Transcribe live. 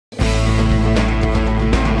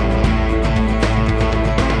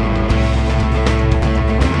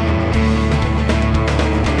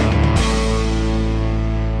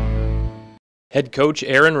Head coach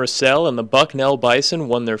Aaron Russell and the Bucknell Bison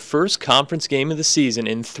won their first conference game of the season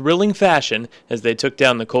in thrilling fashion as they took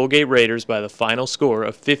down the Colgate Raiders by the final score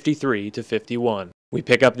of 53-51. We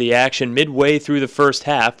pick up the action midway through the first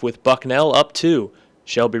half with Bucknell up 2.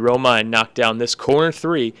 Shelby Romine knocked down this corner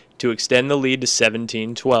 3 to extend the lead to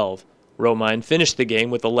 17-12. Romine finished the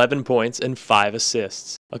game with 11 points and 5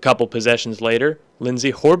 assists. A couple possessions later,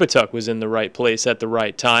 Lindsay Horbatuk was in the right place at the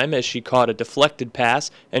right time as she caught a deflected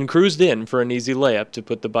pass and cruised in for an easy layup to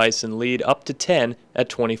put the Bison lead up to 10 at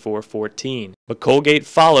 24-14. But Colgate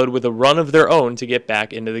followed with a run of their own to get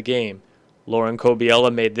back into the game. Lauren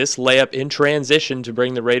Cobiella made this layup in transition to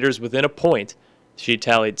bring the Raiders within a point. She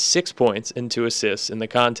tallied 6 points and 2 assists in the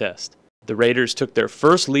contest. The Raiders took their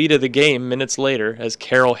first lead of the game minutes later as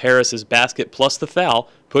Carol Harris's basket plus the foul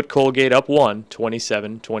put Colgate up 1,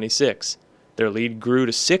 27-26. Their lead grew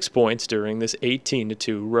to 6 points during this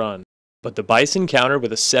 18-2 run. But the Bison countered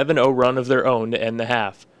with a 7-0 run of their own to end the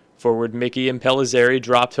half. Forward Mickey Impellizzeri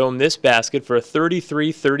dropped home this basket for a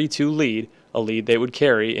 33-32 lead, a lead they would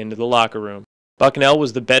carry into the locker room. Bucknell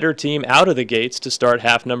was the better team out of the gates to start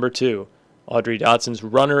half number 2. Audrey Dotson's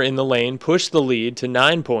runner in the lane pushed the lead to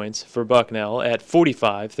 9 points for Bucknell at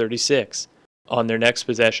 45-36. On their next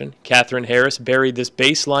possession, Katherine Harris buried this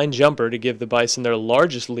baseline jumper to give the Bison their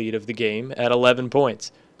largest lead of the game at 11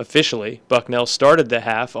 points. Officially, Bucknell started the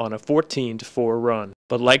half on a 14-4 run.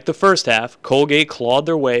 But like the first half, Colgate clawed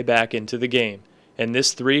their way back into the game. And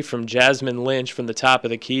this 3 from Jasmine Lynch from the top of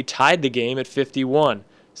the key tied the game at 51,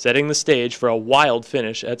 setting the stage for a wild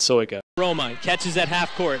finish at Soika. Romine catches at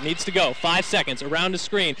half court, needs to go, 5 seconds, around the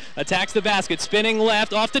screen, attacks the basket, spinning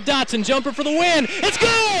left, off to Dotson, jumper for the win, it's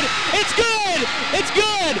good! It's good! It's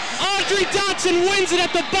good! Audrey Dotson wins it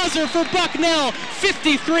at the buzzer for Bucknell,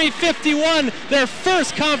 53-51, their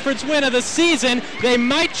first conference win of the season. They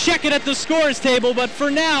might check it at the scores table, but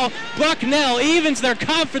for now, Bucknell evens their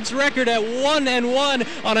conference record at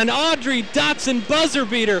 1-1 on an Audrey Dotson buzzer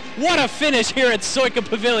beater. What a finish here at Soika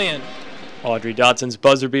Pavilion. Audrey Dotson's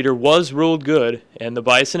buzzer beater was ruled good, and the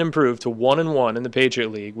Bison improved to 1-1 in the Patriot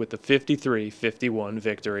League with the 53-51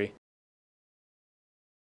 victory.